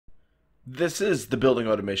This is the Building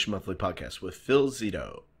Automation Monthly Podcast with Phil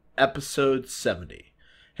Zito, episode 70.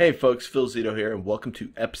 Hey folks, Phil Zito here, and welcome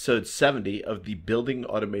to episode 70 of the Building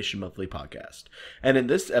Automation Monthly Podcast. And in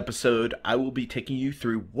this episode, I will be taking you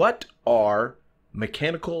through what are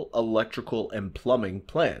mechanical, electrical, and plumbing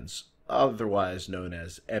plans, otherwise known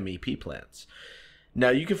as MEP plans.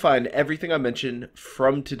 Now, you can find everything I mentioned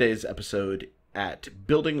from today's episode at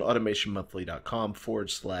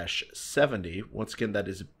buildingautomationmonthly.com/70. Once again, that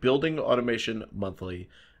is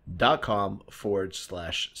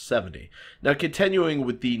buildingautomationmonthly.com/70. Now, continuing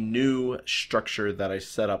with the new structure that I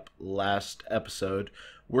set up last episode,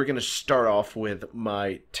 we're going to start off with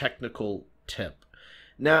my technical tip.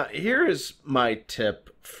 Now, here is my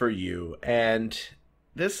tip for you, and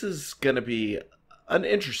this is going to be an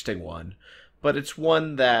interesting one, but it's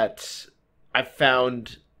one that I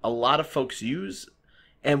found a lot of folks use.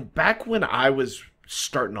 And back when I was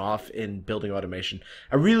starting off in building automation,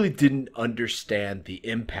 I really didn't understand the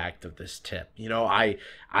impact of this tip. I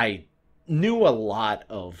knew a lot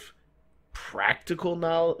of practical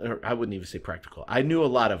knowledge, or I wouldn't even say practical. I knew a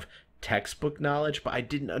lot of textbook knowledge, but I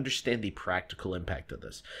didn't understand the practical impact of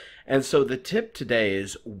this. And so the tip today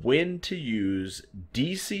is when to use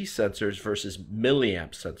DC sensors versus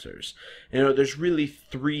milliamp sensors. There's really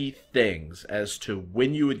three things as to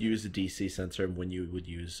when you would use a DC sensor and when you would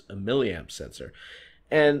use a milliamp sensor.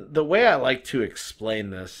 And the way I like to explain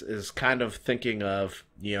this is kind of thinking of,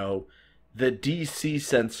 the DC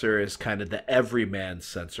sensor is kind of the everyman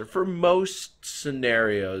sensor. For most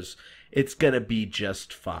scenarios, it's going to be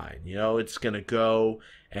just fine. It's going to go,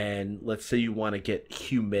 and let's say you want to get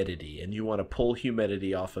humidity and you want to pull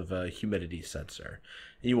humidity off of a humidity sensor.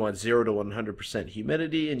 You want 0 to 100%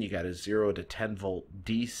 humidity and you got a 0 to 10 volt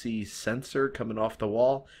DC sensor coming off the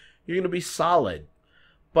wall. You're going to be solid.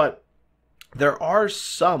 But there are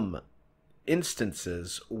some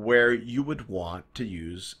instances where you would want to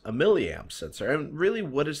use a milliamp sensor. And really,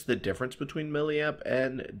 what is the difference between milliamp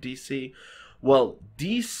and DC? Well,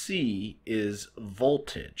 DC is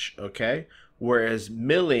voltage, okay? Whereas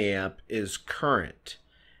milliamp is current.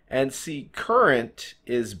 And see, current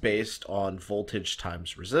is based on voltage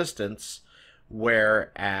times resistance,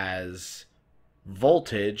 whereas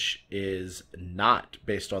voltage is not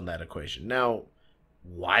based on that equation. Now,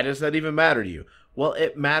 why does that even matter to you? Well,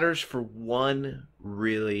 it matters for one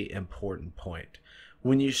really important point.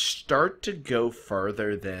 When you start to go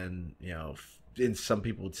further than, and some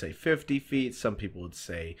people would say 50 feet, some people would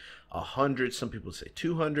say 100, some people would say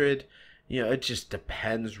 200. It just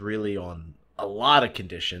depends really on a lot of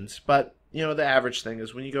conditions. But, the average thing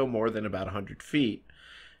is when you go more than about 100 feet,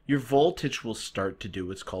 your voltage will start to do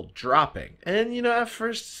what's called dropping. And, at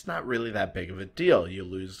first, it's not really that big of a deal. You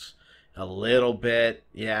lose a little bit.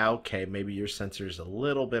 Yeah, okay, maybe your sensor is a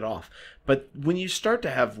little bit off. But when you start to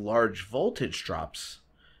have large voltage drops,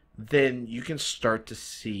 then you can start to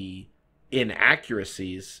see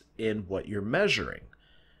inaccuracies in what you're measuring.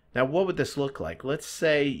 Now, what would this look like? Let's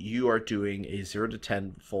say you are doing a 0 to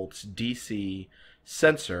 10 volts DC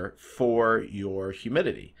sensor for your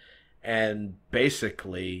humidity. And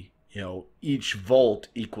basically, each volt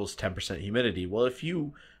equals 10% humidity. Well, if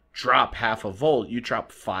you drop half a volt, you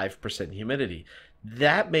drop 5% humidity.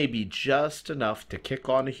 That may be just enough to kick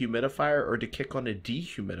on a humidifier or to kick on a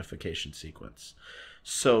dehumidification sequence.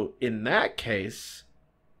 So in that case,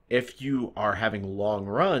 if you are having long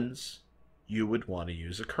runs, you would want to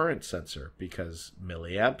use a current sensor because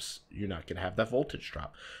milliamps, you're not going to have that voltage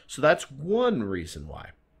drop. So that's one reason why.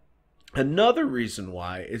 Another reason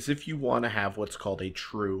why is if you want to have what's called a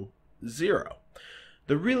true zero.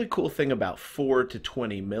 The really cool thing about 4 to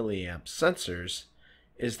 20 milliamp sensors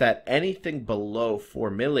is that anything below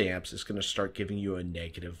 4 milliamps is going to start giving you a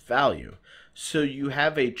negative value. So you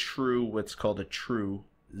have what's called a true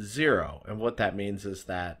zero. And what that means is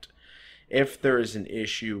that if there is an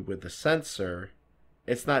issue with the sensor,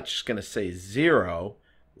 it's not just going to say 0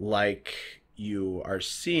 like you are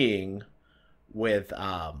seeing with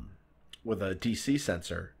a DC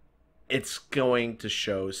sensor. It's going to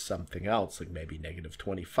show something else, like maybe negative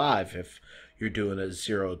 25 if you're doing a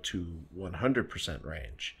 0 to 100%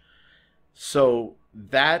 range. So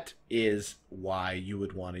that is why you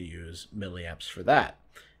would want to use milliamps for that.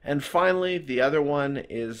 And finally, the other one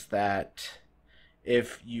is that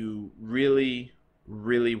if you really,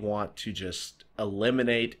 really want to just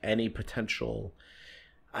eliminate any potential,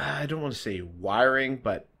 I don't want to say wiring,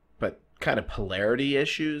 but kind of polarity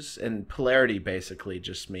issues. And polarity basically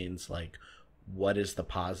just means like what is the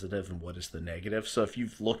positive and what is the negative. So if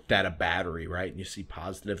you've looked at a battery, right, and you see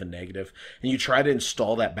positive and negative, and you try to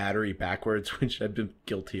install that battery backwards, which I've been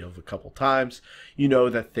guilty of a couple times, you know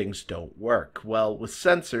that things don't work. Well, with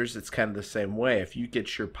sensors, it's kind of the same way. If you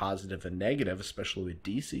get your positive and negative, especially with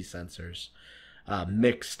DC sensors,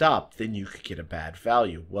 mixed up, then you could get a bad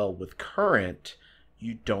value. Well, with current,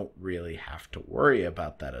 you don't really have to worry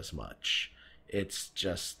about that as much. It's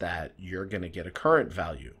just that you're going to get a current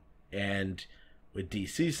value. And with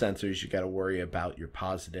DC sensors, you got to worry about your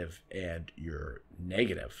positive and your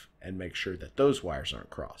negative and make sure that those wires aren't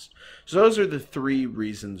crossed. So those are the three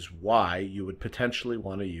reasons why you would potentially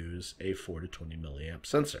want to use a 4 to 20 milliamp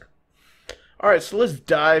sensor. All right, so let's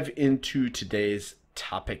dive into today's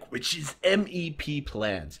topic, which is MEP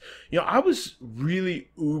plans. I was really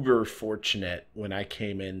uber fortunate when I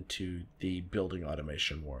came into the building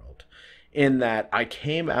automation world, in that I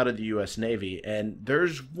came out of the US Navy, and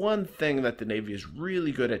there's one thing that the Navy is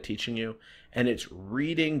really good at teaching you, and it's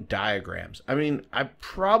reading diagrams. I mean, I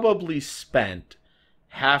probably spent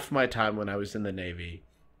half my time when I was in the Navy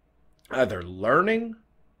either learning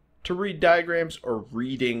to read diagrams or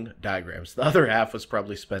reading diagrams. The other half was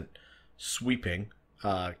probably spent sweeping,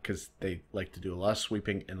 because they like to do a lot of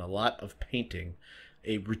sweeping and a lot of painting,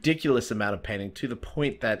 a ridiculous amount of painting, to the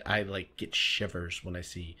point that I get shivers when I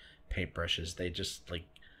see paintbrushes. They just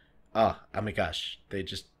oh my gosh, they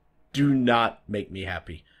just do not make me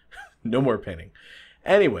happy. No more painting.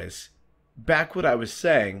 Anyways, back what I was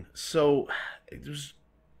saying. So it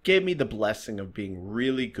gave me the blessing of being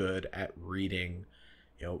really good at reading,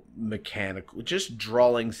 mechanical, just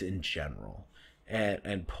drawings in general,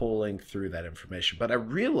 and pulling through that information. But I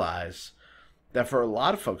realize that for a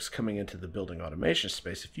lot of folks coming into the building automation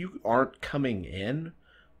space, if you aren't coming in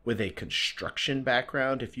with a construction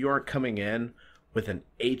background, if you aren't coming in with an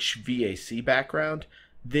HVAC background,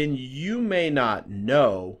 then you may not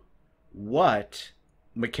know what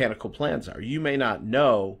mechanical plans are. You may not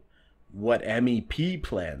know what MEP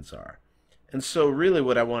plans are. And so really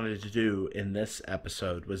what I wanted to do in this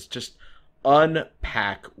episode was just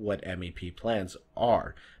unpack what MEP plans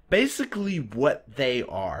are. Basically what they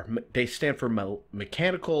are. They stand for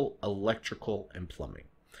mechanical, electrical, and plumbing.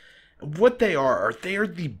 What they are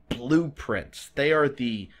the blueprints. They are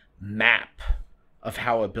the map of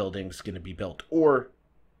how a building's going to be built, or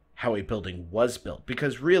how a building was built.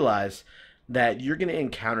 Because realize that you're going to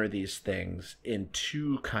encounter these things in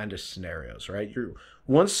two kind of scenarios, right?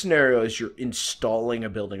 One scenario is you're installing a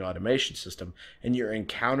building automation system and you're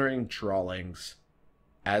encountering drawings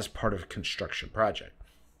as part of a construction project.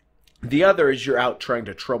 The other is you're out trying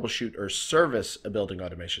to troubleshoot or service a building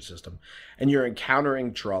automation system, and you're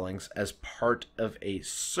encountering drawings as part of a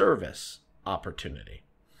service opportunity,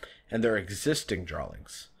 and they're existing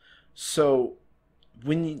drawings. So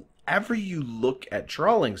whenever you look at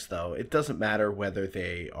drawings, though, it doesn't matter whether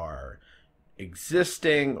they are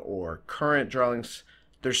existing or current drawings.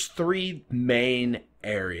 There's three main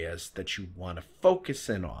areas that you want to focus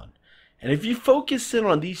in on. And if you focus in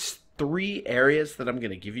on these three areas that I'm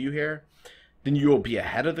going to give you here, then you will be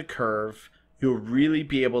ahead of the curve. You'll really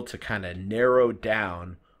be able to kind of narrow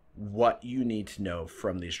down what you need to know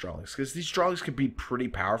from these drawings, because these drawings could be pretty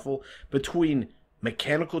powerful. Between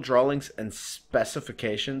mechanical drawings and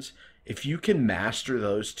specifications, if you can master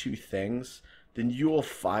those two things, then you will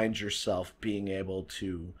find yourself being able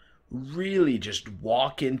to really just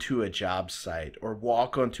walk into a job site or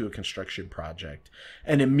walk onto a construction project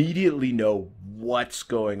and immediately know what's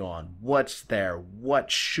going on, what's there, what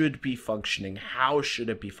should be functioning, how should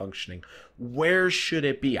it be functioning, where should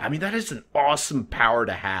it be. I mean, that is an awesome power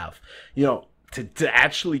to have, to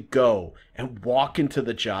actually go and walk into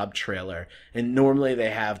the job trailer. And normally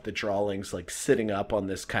they have the drawings sitting up on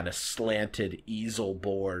this kind of slanted easel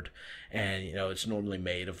board, and it's normally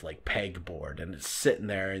made of pegboard, and it's sitting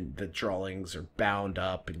there, and the drawings are bound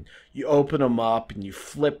up, and you open them up and you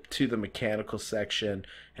flip to the mechanical section,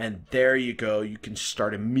 and there you go. You can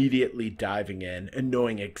start immediately diving in and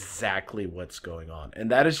knowing exactly what's going on. And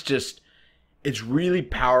that is it's really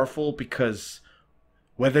powerful, because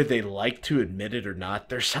whether they like to admit it or not,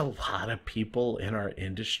 there's a lot of people in our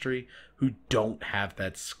industry who don't have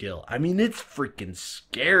that skill. I mean, it's freaking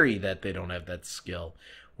scary that they don't have that skill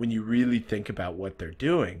when you really think about what they're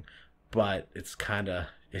doing. But it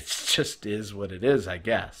just is what it is, I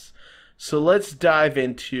guess. So let's dive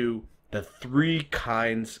into the three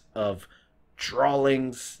kinds of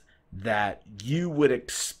drawings that you would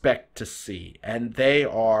expect to see. And they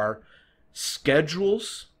are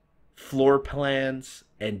schedules, floor plans,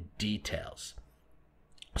 and details.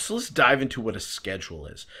 So let's dive into what a schedule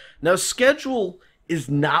is. Now, schedule is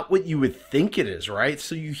not what you would think it is, right?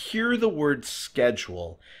 So you hear the word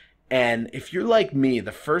schedule, and if you're like me,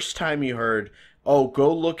 the first time you heard, oh,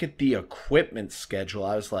 go look at the equipment schedule,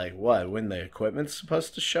 I was like, what, when the equipment's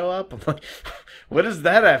supposed to show up? I'm like, what does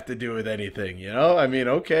that have to do with anything, you know? I mean,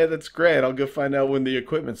 okay, that's great. I'll go find out when the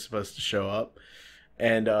equipment's supposed to show up.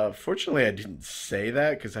 And fortunately, I didn't say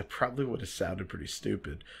that because I probably would have sounded pretty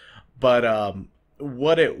stupid. But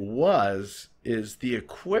what it was is the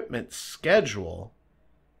equipment schedule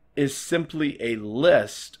is simply a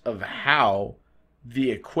list of how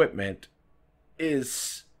the equipment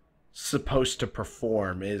is supposed to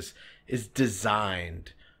perform, is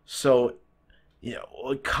designed. So, you know,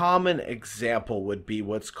 a common example would be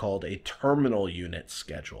what's called a terminal unit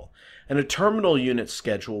schedule. And a terminal unit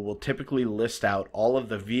schedule will typically list out all of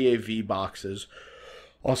the VAV boxes,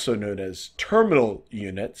 also known as terminal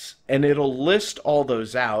units, and it'll list all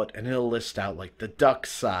those out, and it'll list out like the duct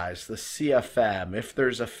size, the CFM, if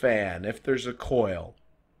there's a fan, if there's a coil,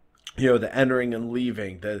 you know, the entering and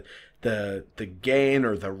leaving, the gain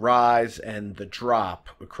or the rise and the drop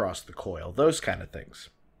across the coil, those kind of things.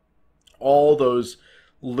 All those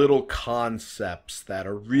little concepts that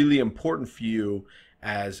are really important for you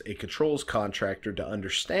as a controls contractor to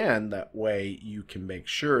understand. That way you can make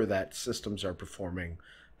sure that systems are performing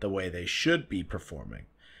the way they should be performing.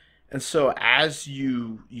 And so as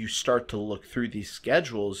you start to look through these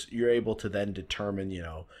schedules, you're able to then determine, you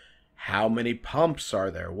know, how many pumps are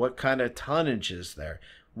there? What kind of tonnage is there?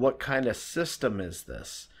 What kind of system is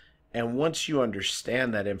this? And once you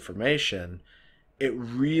understand that information, it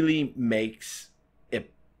really makes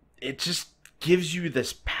it just gives you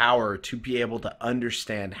this power to be able to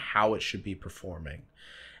understand how it should be performing.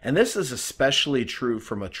 And this is especially true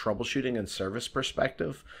from a troubleshooting and service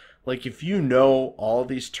perspective. Like if you know all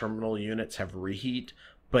these terminal units have reheat,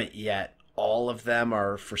 but yet all of them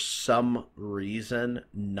are for some reason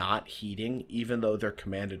not heating, even though they're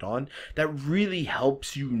commanded on, that really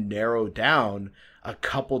helps you narrow down a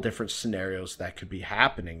couple different scenarios that could be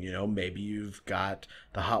happening. You know, maybe you've got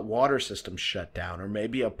the hot water system shut down, or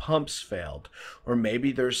maybe a pump's failed, or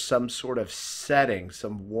maybe there's some sort of setting,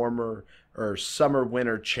 some warmer or summer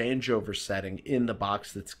winter changeover setting in the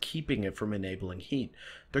box that's keeping it from enabling heat.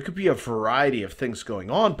 There could be a variety of things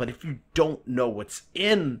going on, but if you don't know what's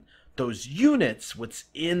in those units, what's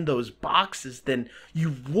in those boxes, then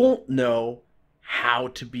you won't know how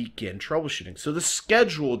to begin troubleshooting. So the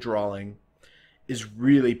schedule drawing is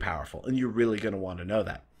really powerful, and you're really going to want to know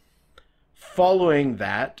that. Following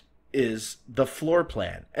that is the floor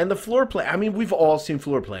plan. And the floor plan, I mean, we've all seen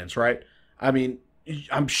floor plans, right? I mean,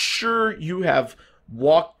 I'm sure you have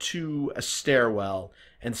walked to a stairwell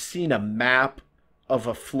and seen a map of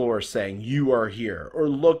a floor saying you are here, or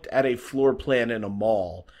looked at a floor plan in a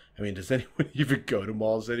mall. I mean, does anyone even go to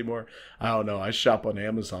malls anymore? I don't know. I shop on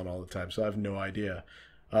Amazon all the time, so I have no idea.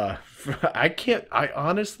 I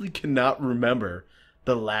honestly cannot remember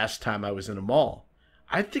the last time I was in a mall.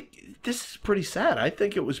 I think this is pretty sad. I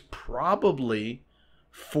think it was probably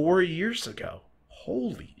 4 years ago.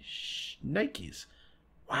 Holy Nikes.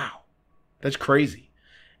 Wow. That's crazy.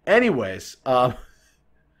 Anyways, wow.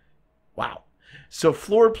 So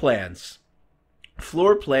floor plans.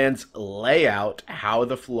 Floor plans lay out how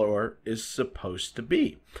the floor is supposed to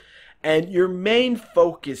be. And your main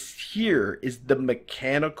focus here is the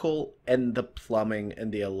mechanical and the plumbing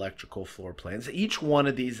and the electrical floor plans. Each one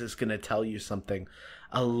of these is going to tell you something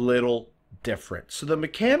a little different. So the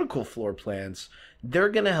mechanical floor plans, they're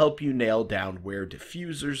going to help you nail down where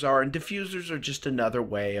diffusers are. And diffusers are just another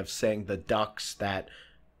way of saying the ducts that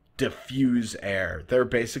diffuse air. They're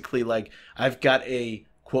basically like, I've got a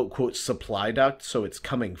quote supply duct, so it's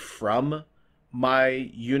coming from my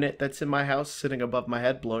unit that's in my house sitting above my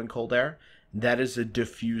head blowing cold air. That is a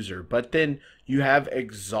diffuser. But then you have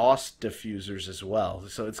exhaust diffusers as well,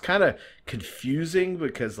 so it's kind of confusing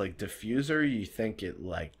because like diffuser, you think it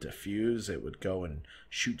like diffuse, it would go and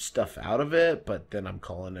shoot stuff out of it, but then I'm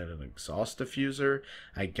calling it an exhaust diffuser.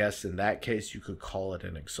 I guess in that case you could call it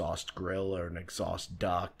an exhaust grill or an exhaust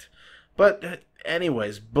duct. But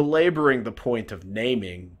anyways, belaboring the point of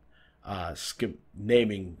naming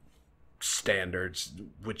standards,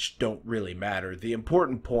 which don't really matter. The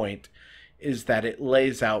important point is that it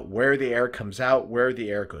lays out where the air comes out, where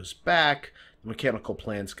the air goes back. The mechanical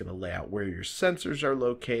plan is going to lay out where your sensors are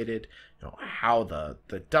located, you know, how the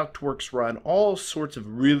ductworks run, all sorts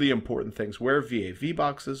of really important things, where VAV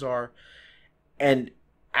boxes are. And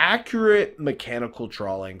accurate mechanical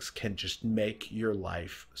drawings can just make your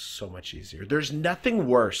life so much easier. There's nothing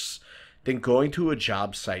worse than going to a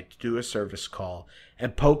job site to do a service call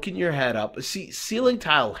and poking your head up. See, ceiling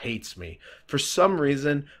tile hates me. For some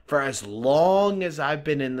reason, for as long as I've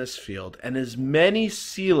been in this field and as many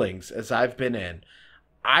ceilings as I've been in,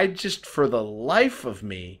 I just, for the life of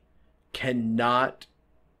me, cannot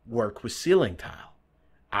work with ceiling tile.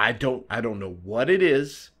 I don't know what it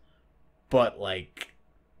is, but like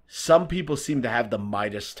some people seem to have the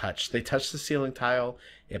Midas touch. They touch the ceiling tile,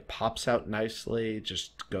 it pops out nicely,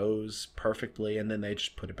 just goes perfectly, and then they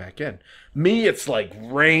just put it back in. Me, it's like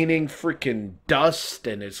raining freaking dust,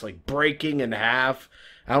 and it's like breaking in half.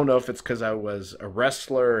 I don't know if it's because I was a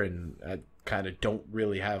wrestler and I kind of don't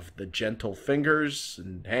really have the gentle fingers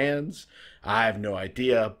and hands. I have no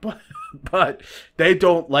idea, but they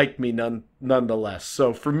don't like me nonetheless.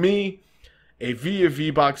 So for me, a V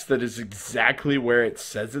box that is exactly where it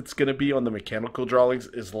says it's going to be on the mechanical drawings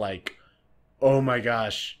is like, oh my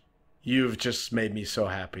gosh, you've just made me so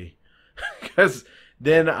happy. Because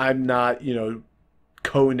then I'm not,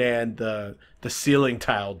 Conan the ceiling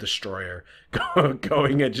tile destroyer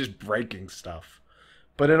going and just breaking stuff.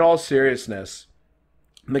 But in all seriousness,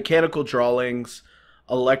 mechanical drawings,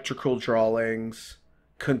 electrical drawings,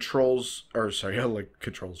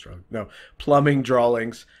 plumbing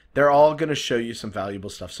drawings, they're all going to show you some valuable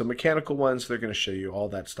stuff. So mechanical ones, they're going to show you all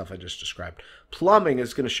that stuff I just described. Plumbing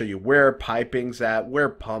is going to show you where piping's at, where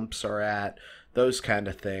pumps are at, those kind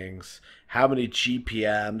of things. How many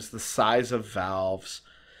GPMs, the size of valves.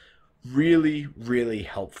 Really, really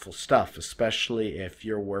helpful stuff, especially if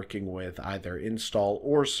you're working with either install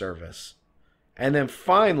or service. And then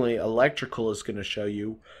finally, electrical is going to show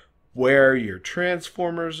you where your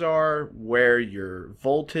transformers are, where your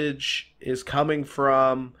voltage is coming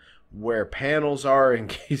from, where panels are in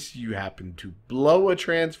case you happen to blow a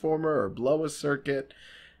transformer or blow a circuit.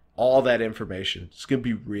 All that information. It's going to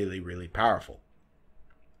be really, really powerful.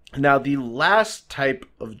 Now, the last type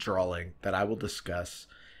of drawing that I will discuss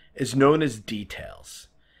is known as details.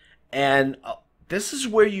 And this is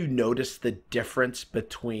where you notice the difference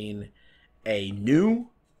between a new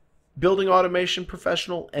building automation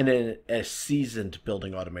professional and a seasoned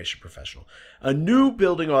building automation professional. A new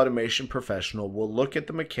building automation professional will look at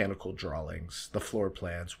the mechanical drawings, the floor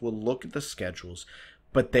plans, will look at the schedules,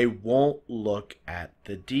 but they won't look at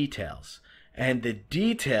the details. And the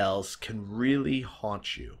details can really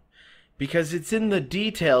haunt you because it's in the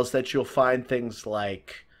details that you'll find things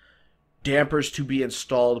like dampers to be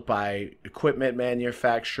installed by equipment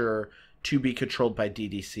manufacturer to be controlled by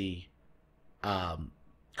DDC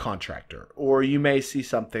contractor. Or you may see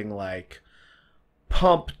something like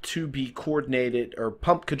pump to be coordinated or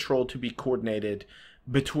pump control to be coordinated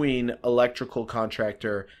between electrical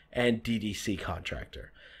contractor and DDC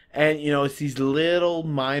contractor. And, it's these little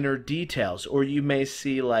minor details. Or you may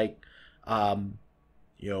see like,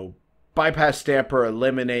 bypass damper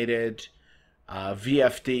eliminated,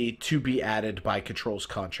 VFD to be added by controls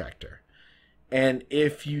contractor. And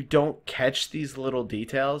if you don't catch these little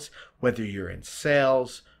details, whether you're in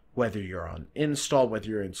sales, whether you're on install, whether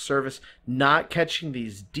you're in service, not catching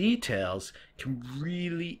these details can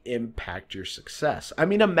really impact your success. I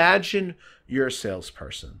mean, imagine you're a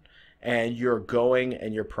salesperson and you're going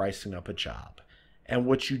and you're pricing up a job. And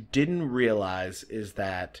what you didn't realize is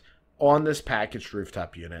that on this packaged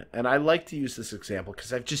rooftop unit, and I like to use this example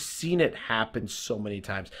because I've just seen it happen so many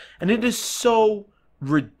times, and it is so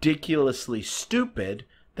ridiculously stupid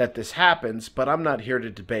that this happens, but I'm not here to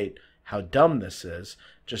debate how dumb this is.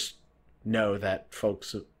 Just know that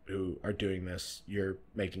folks who are doing this, you're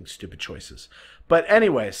making stupid choices. But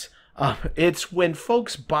anyways, it's when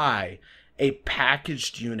folks buy a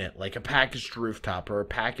packaged unit, like a packaged rooftop or a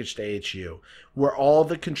packaged AHU, where all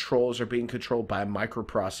the controls are being controlled by a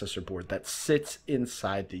microprocessor board that sits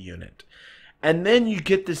inside the unit. And then you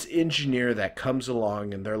get this engineer that comes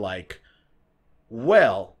along and they're like,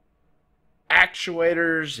 well,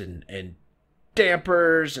 actuators and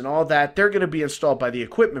dampers and all that, they're going to be installed by the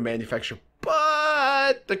equipment manufacturer,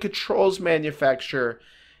 but the controls manufacturer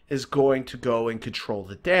is going to go and control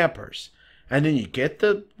the dampers. And then you get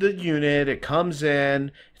the unit, it comes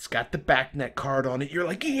in, it's got the BACnet card on it. You're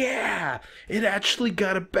like, yeah, it actually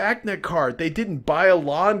got a BACnet card. They didn't buy a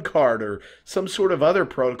LAN card or some sort of other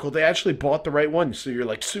protocol. They actually bought the right one. So you're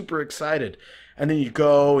like super excited. And then you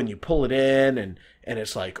go and you pull it in and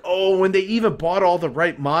it's like, oh, and they even bought all the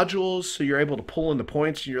right modules. So you're able to pull in the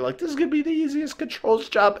points and you're like, this is going to be the easiest controls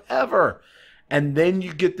job ever. And then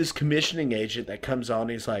you get this commissioning agent that comes on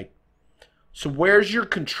and he's like, so where's your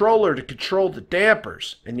controller to control the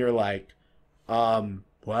dampers? And you're like,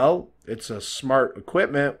 well, it's a smart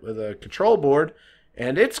equipment with a control board,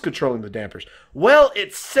 and it's controlling the dampers. Well,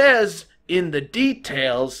 it says in the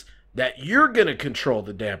details that you're going to control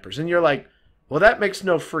the dampers. And you're like, well, that makes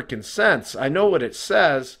no freaking sense. I know what it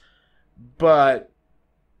says, but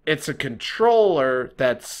it's a controller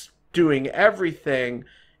that's doing everything.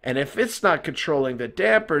 And if it's not controlling the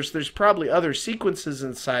dampers, there's probably other sequences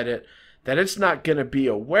inside it that it's not going to be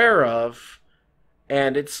aware of.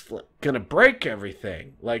 And it's going to break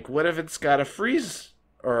everything. Like, what if it's got a freeze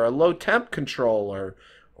or a low temp control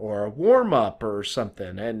or a warm up or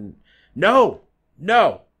something? And no,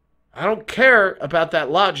 I don't care about that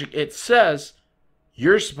logic. It says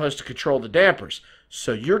you're supposed to control the dampers.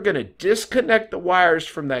 So you're going to disconnect the wires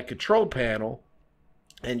from that control panel,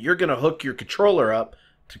 and you're going to hook your controller up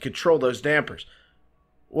to control those dampers.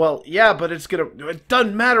 Well, yeah, but it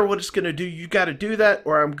doesn't matter what it's going to do. You got to do that,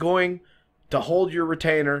 or I'm going to hold your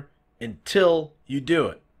retainer until you do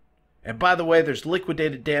it. And by the way, there's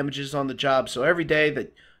liquidated damages on the job, so every day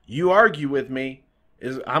that you argue with me,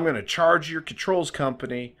 I'm going to charge your controls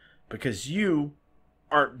company because you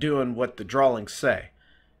aren't doing what the drawings say.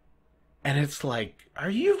 And it's like, are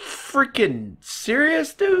you freaking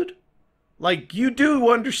serious, dude? Like, you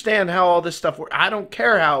do understand how all this stuff works. I don't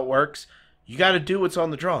care how it works. You got to do what's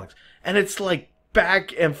on the drawings. And it's like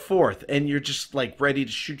back and forth, and you're just like ready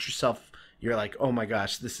to shoot yourself. You're like, oh my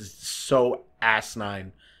gosh, this is so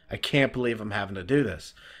asinine. I can't believe I'm having to do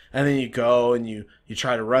this. And then you go and you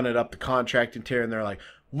try to run it up the contracting tier, and they're like,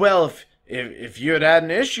 well, if you had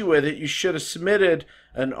an issue with it, you should have submitted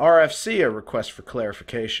an RFC, a request for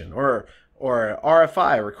clarification, or an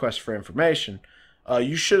RFI, a request for information.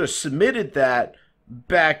 You should have submitted that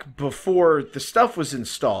back before the stuff was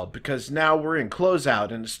installed, because now we're in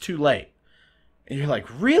closeout and it's too late. And you're like,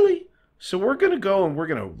 really? So we're going to go and we're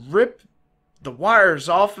going to rip the wires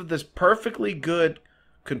off of this perfectly good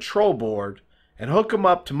control board and hook them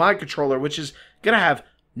up to my controller, which is going to have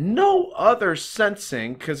no other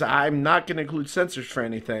sensing, because I'm not going to include sensors for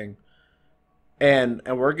anything. And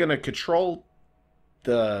we're going to control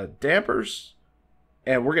the dampers,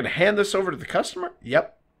 and we're going to hand this over to the customer?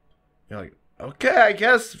 Yep. You're like, okay, I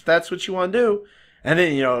guess if that's what you want to do. And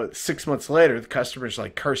then, 6 months later, the customer's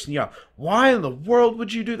like cursing you out. Why in the world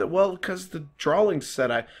would you do that? Well, because the drawings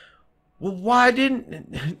said well, why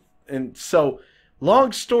didn't? And so,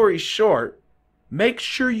 long story short, make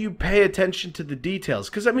sure you pay attention to the details.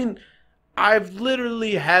 Because, I've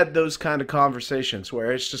literally had those kind of conversations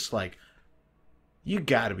where it's just like, you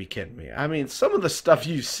gotta be kidding me. Some of the stuff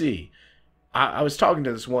you see. I was talking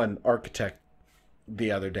to this one architect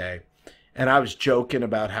the other day, and I was joking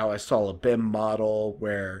about how I saw a BIM model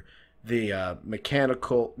where the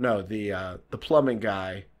the plumbing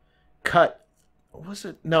guy cut. What was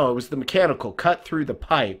it? No, it was the mechanical cut through the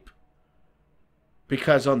pipe,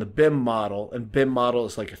 because on the BIM model, and BIM model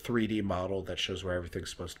is like a 3D model that shows where everything's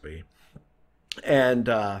supposed to be, and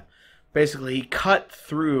basically he cut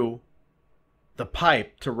through the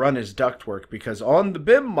pipe to run his ductwork, because on the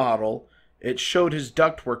BIM model it showed his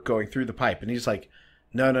ductwork going through the pipe, and he's like,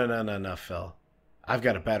 no, Phil, I've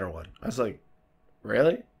got a better one. I was like,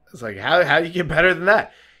 really? I was like, how do you get better than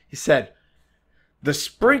that? He said, the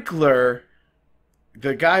sprinkler,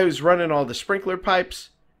 the guy who's running all the sprinkler pipes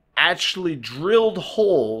actually drilled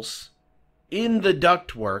holes in the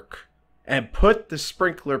ductwork and put the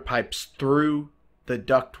sprinkler pipes through the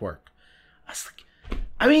ductwork. I was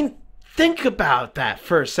like, think about that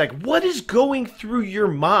for a second. What is going through your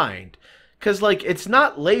mind? Because, it's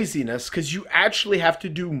not laziness, because you actually have to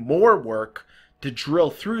do more work to drill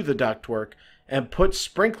through the ductwork and put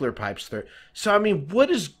sprinkler pipes through. So, what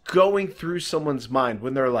is going through someone's mind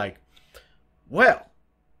when they're like, well,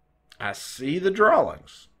 I see the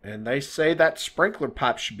drawings, and they say that sprinkler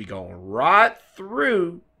pipe should be going right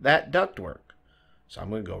through that ductwork. So I'm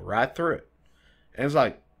going to go right through it. And it's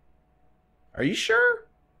like, are you sure?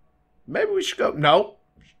 Maybe we should go. No,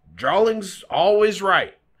 drawings always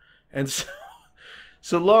right. And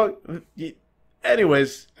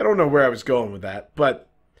anyways, I don't know where I was going with that, but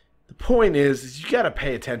the point is you got to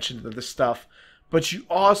pay attention to this stuff, but you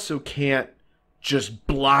also can't just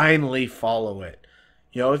blindly follow it.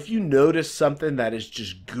 If you notice something that is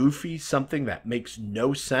just goofy, something that makes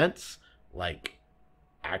no sense, like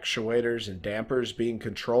actuators and dampers being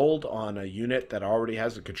controlled on a unit that already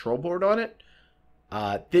has a control board on it,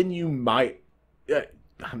 then you might,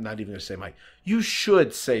 I'm not even going to say might, you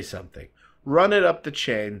should say something. Run it up the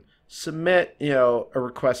chain, submit, a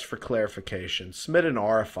request for clarification, submit an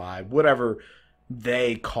RFI, whatever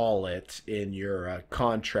they call it in your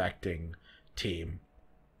contracting team.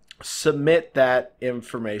 Submit that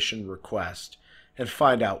information request and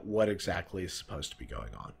find out what exactly is supposed to be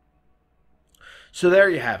going on. So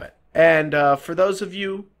there you have it. And for those of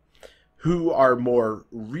you who are more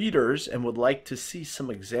readers and would like to see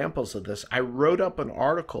some examples of this, I wrote up an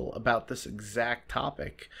article about this exact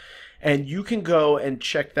topic. And you can go and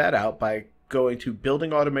check that out by going to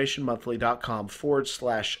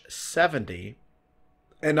buildingautomationmonthly.com/70.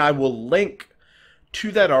 And I will link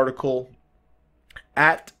to that article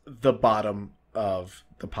at the bottom of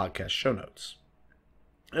the podcast show notes.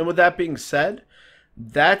 And with that being said,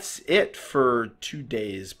 that's it for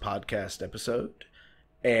today's podcast episode.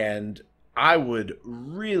 And I would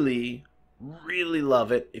really, really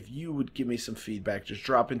love it if you would give me some feedback. Just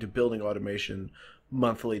drop into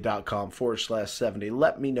buildingautomationmonthly.com/70.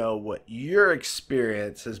 Let me know what your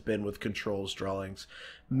experience has been with controls drawings.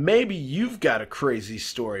 Maybe you've got a crazy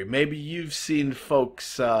story. Maybe you've seen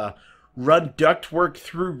folks run ductwork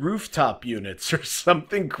through rooftop units or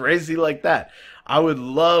something crazy like that. I would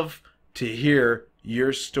love to hear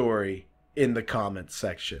your story in the comments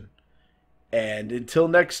section. And until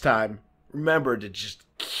next time, remember to just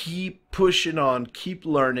keep pushing on, keep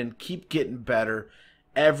learning, keep getting better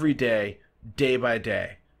every day, day by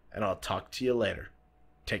day. And I'll talk to you later.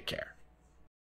 Take care.